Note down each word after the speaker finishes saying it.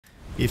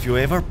If you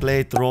ever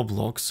played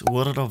Roblox,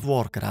 World of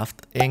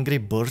Warcraft, Angry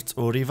Birds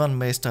or even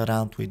messed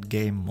around with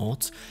game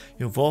modes,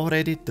 you've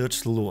already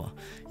touched Lua,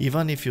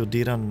 even if you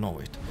didn't know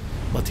it.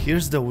 But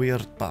here's the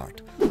weird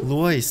part.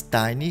 Lua is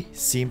tiny,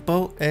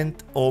 simple and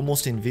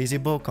almost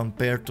invisible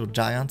compared to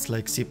giants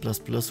like C++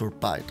 or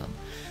Python.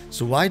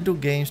 So why do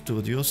game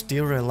studios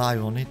still rely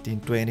on it in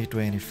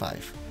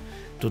 2025?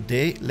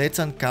 Today, let's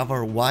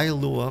uncover why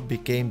Lua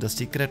became the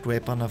secret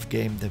weapon of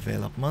game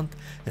development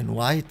and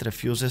why it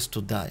refuses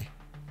to die.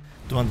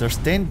 To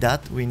understand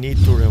that, we need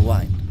to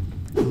rewind.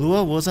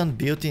 Lua wasn't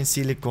built in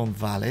Silicon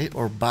Valley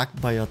or backed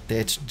by a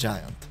tech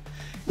giant.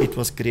 It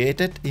was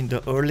created in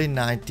the early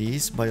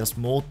 90s by a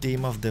small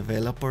team of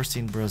developers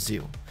in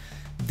Brazil.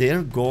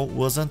 Their goal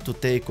wasn't to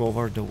take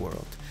over the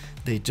world.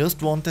 They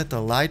just wanted a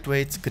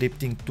lightweight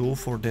scripting tool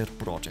for their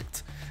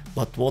projects.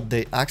 But what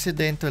they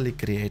accidentally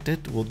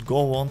created would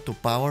go on to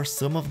power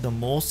some of the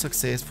most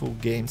successful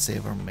games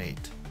ever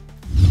made.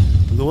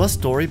 Lua's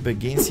story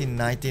begins in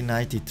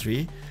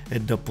 1993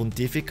 at the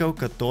Pontifical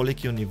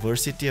Catholic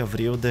University of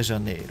Rio de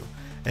Janeiro.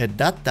 At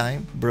that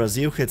time,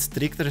 Brazil had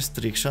strict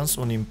restrictions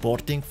on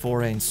importing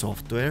foreign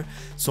software,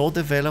 so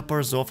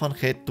developers often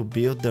had to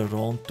build their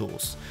own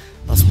tools.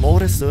 A small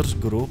research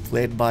group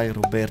led by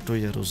Roberto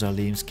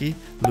Jerusalimski,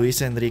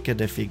 Luis Enrique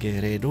de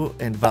Figueiredo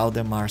and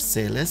Valdemar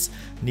Celes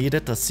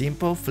needed a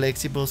simple,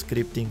 flexible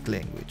scripting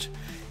language.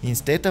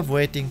 Instead of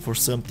waiting for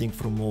something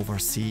from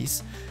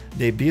overseas,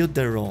 they built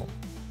their own.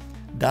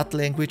 That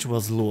language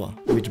was Lua,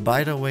 which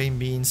by the way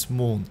means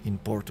moon in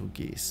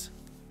Portuguese.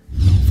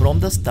 From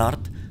the start,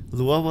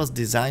 Lua was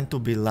designed to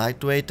be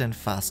lightweight and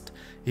fast.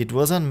 It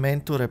wasn't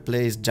meant to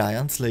replace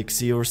giants like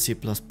C or C++.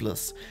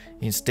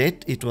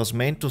 Instead, it was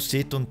meant to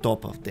sit on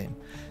top of them.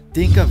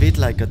 Think of it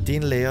like a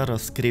thin layer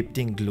of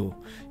scripting glue.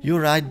 You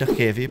write the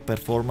heavy,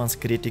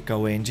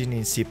 performance-critical engine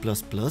in C++,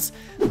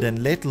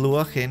 then let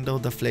Lua handle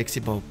the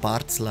flexible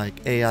parts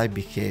like AI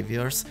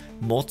behaviors,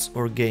 mods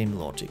or game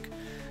logic.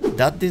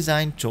 That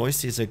design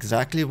choice is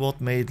exactly what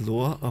made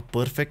Lua a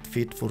perfect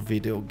fit for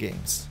video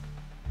games.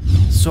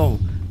 So,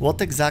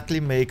 what exactly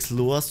makes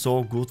Lua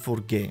so good for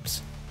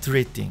games?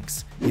 Three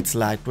things. It's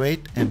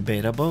lightweight,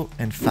 embeddable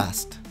and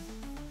fast.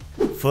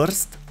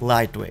 First,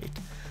 lightweight.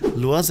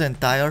 Lua's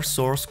entire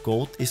source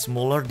code is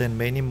smaller than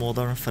many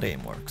modern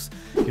frameworks.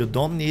 You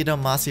don't need a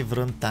massive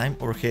runtime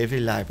or heavy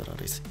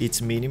libraries.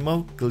 It's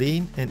minimal,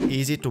 clean and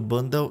easy to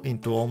bundle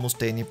into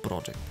almost any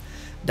project.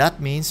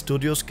 That means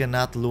studios can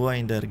add Lua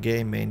in their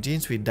game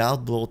engines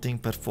without bloating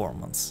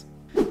performance.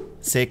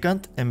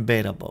 Second,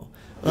 embeddable.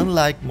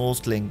 Unlike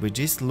most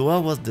languages,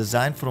 Lua was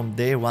designed from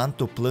day one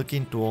to plug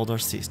into other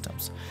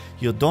systems.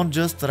 You don't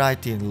just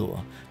write in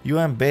Lua, you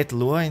embed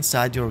Lua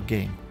inside your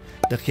game.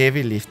 The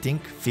heavy lifting,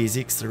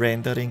 physics,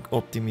 rendering,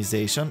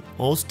 optimization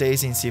all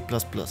stays in C++.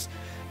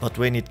 But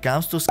when it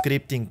comes to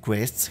scripting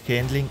quests,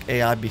 handling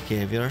AI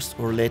behaviors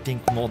or letting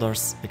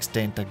modders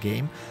extend a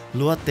game,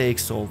 Lua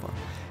takes over.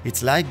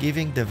 It's like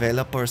giving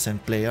developers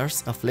and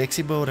players a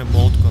flexible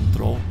remote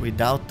control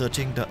without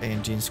touching the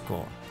engine's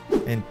core.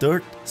 And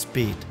third,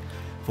 speed.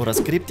 For a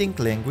scripting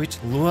language,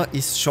 Lua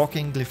is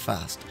shockingly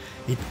fast.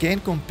 It can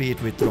compete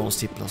with raw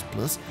C++,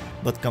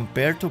 but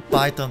compared to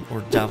Python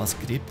or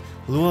JavaScript,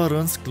 Lua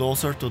runs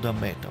closer to the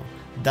metal.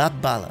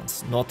 That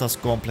balance, not as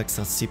complex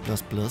as C++,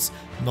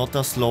 not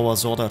as slow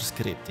as other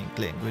scripting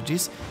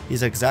languages,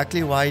 is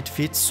exactly why it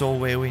fits so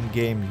well in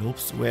game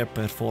loops where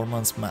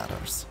performance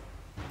matters.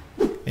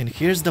 And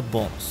here's the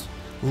bonus.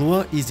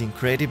 Lua is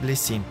incredibly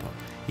simple.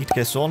 It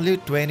has only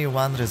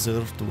 21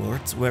 reserved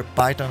words where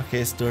Python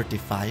has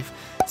 35,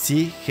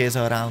 C has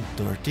around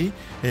 30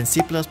 and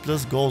C++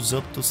 goes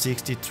up to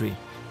 63,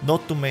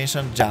 not to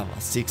mention Java,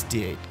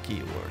 68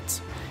 keywords.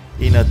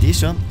 In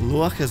addition,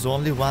 Lua has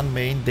only one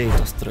main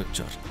data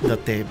structure, the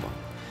table,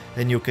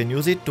 and you can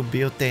use it to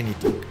build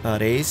anything,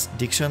 arrays,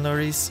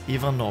 dictionaries,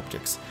 even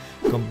objects.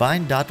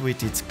 Combine that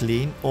with its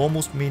clean,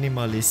 almost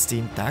minimalist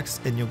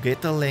syntax and you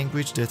get a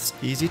language that's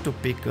easy to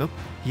pick up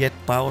yet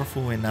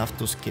powerful enough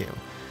to scale.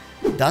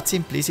 That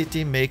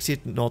simplicity makes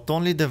it not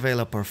only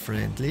developer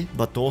friendly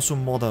but also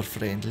modder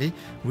friendly,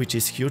 which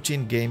is huge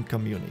in game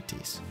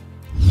communities.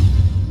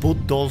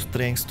 Put those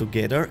strengths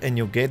together and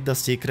you get the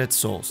secret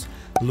sauce.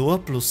 Lua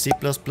plus C++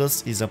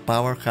 is a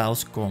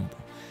powerhouse combo.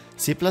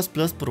 C++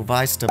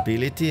 provides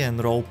stability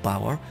and raw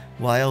power,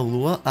 while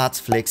Lua adds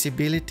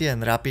flexibility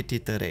and rapid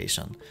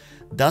iteration.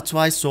 That's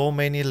why so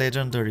many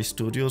legendary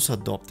studios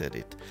adopted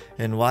it,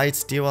 and why it's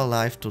still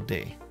alive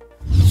today.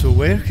 So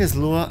where has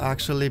Lua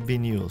actually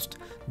been used?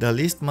 The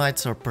list might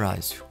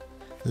surprise you.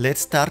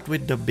 Let's start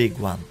with the big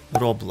one,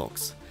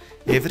 Roblox.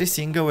 Every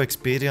single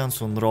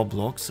experience on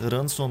Roblox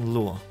runs on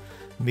Lua.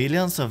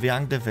 Millions of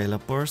young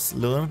developers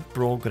learned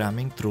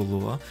programming through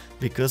Lua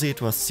because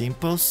it was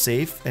simple,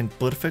 safe and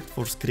perfect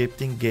for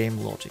scripting game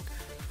logic.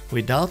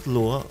 Without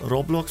Lua,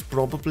 Roblox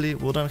probably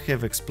wouldn't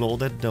have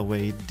exploded the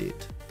way it did.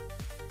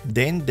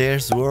 Then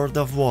there's World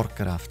of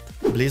Warcraft.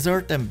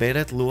 Blizzard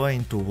embedded Lua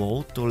into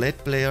WoW to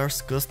let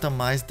players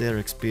customize their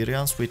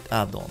experience with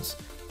add-ons.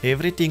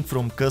 Everything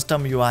from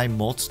custom UI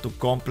mods to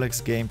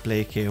complex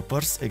gameplay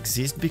helpers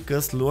exist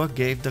because Lua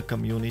gave the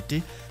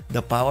community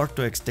the power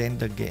to extend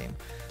the game.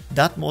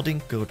 That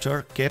modding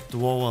culture kept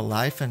WoW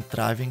alive and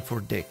thriving for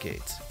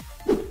decades.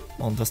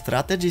 On the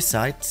strategy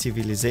side,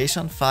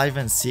 Civilization 5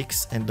 and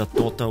 6 and the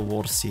Total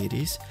War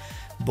series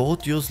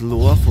both use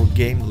Lua for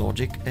game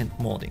logic and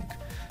modding.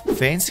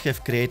 Fans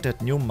have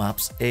created new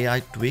maps, AI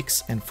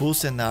tweaks and full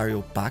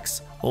scenario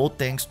packs, all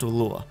thanks to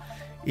Lua.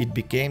 It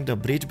became the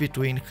bridge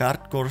between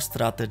hardcore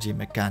strategy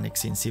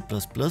mechanics in C++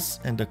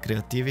 and the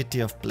creativity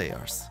of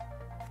players.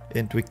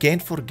 And we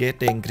can't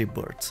forget Angry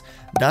Birds,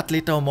 that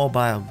little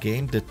mobile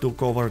game that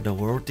took over the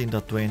world in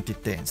the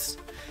 2010s.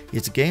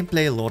 Its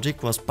gameplay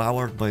logic was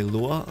powered by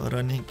Lua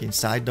running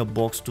inside the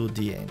box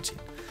 2D engine.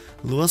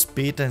 Lua's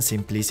speed and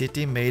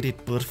simplicity made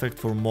it perfect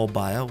for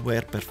mobile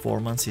where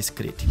performance is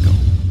critical.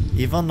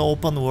 Even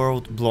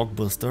open-world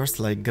blockbusters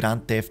like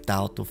Grand Theft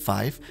Auto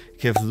 5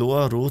 have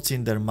Lua roots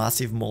in their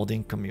massive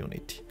modding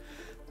community.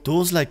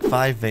 Tools like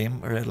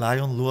 5M rely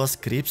on Lua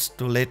scripts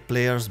to let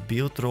players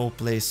build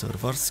roleplay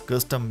servers,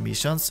 custom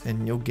missions and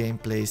new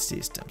gameplay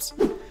systems.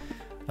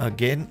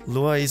 Again,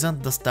 Lua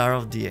isn't the star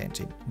of the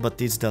engine,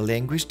 but it's the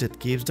language that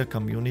keeps the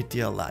community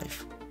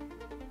alive.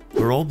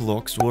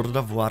 Roblox, World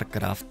of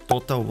Warcraft,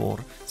 Total War,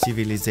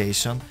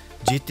 Civilization,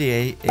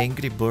 GTA,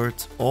 Angry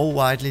Birds, all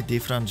widely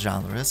different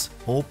genres,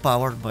 all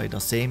powered by the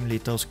same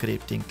little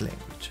scripting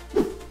language.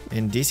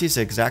 And this is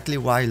exactly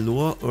why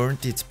Lua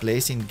earned its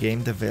place in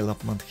game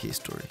development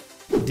history.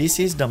 This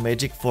is the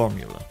magic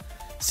formula.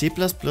 C++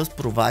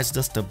 provides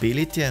the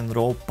stability and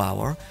raw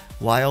power,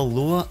 while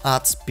Lua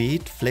adds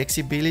speed,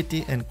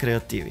 flexibility and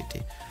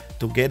creativity.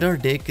 Together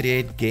they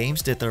create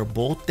games that are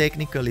both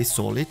technically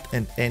solid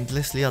and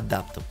endlessly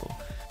adaptable.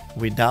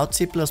 Without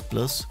C++,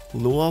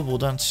 Lua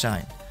wouldn't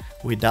shine.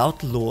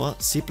 Without Lua,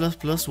 C++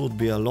 would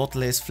be a lot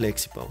less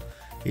flexible.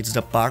 It's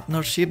the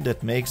partnership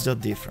that makes the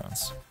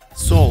difference.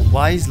 So,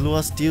 why is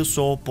Lua still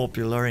so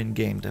popular in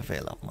game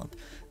development?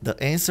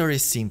 The answer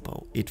is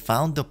simple, it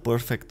found the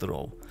perfect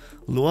role.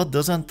 Lua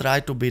doesn't try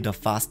to be the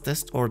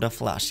fastest or the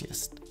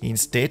flashiest.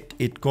 Instead,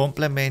 it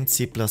complements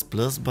C++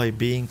 by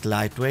being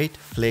lightweight,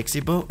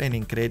 flexible and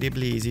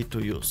incredibly easy to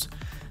use.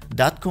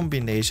 That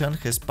combination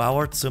has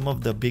powered some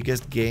of the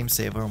biggest games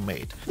ever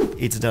made.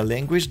 It's the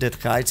language that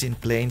hides in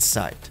plain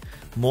sight.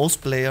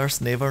 Most players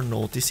never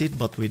notice it,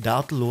 but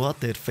without Lua,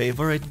 their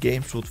favorite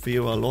games would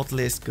feel a lot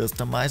less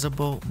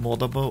customizable,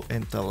 moddable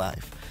and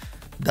alive.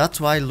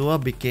 That's why Lua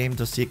became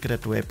the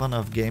secret weapon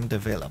of game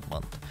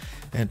development,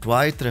 and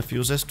why it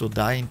refuses to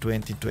die in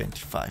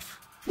 2025.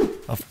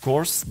 Of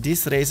course,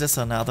 this raises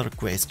another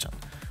question.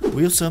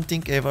 Will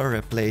something ever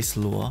replace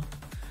Lua?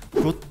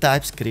 Could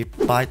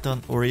TypeScript,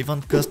 Python or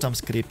even custom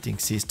scripting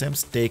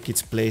systems take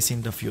its place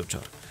in the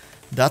future?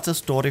 That's a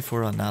story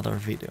for another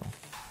video.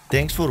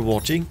 Thanks for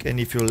watching,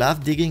 and if you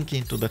love digging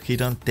into the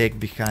hidden tech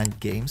behind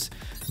games,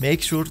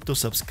 make sure to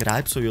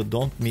subscribe so you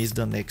don't miss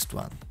the next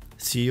one.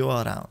 See you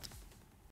around.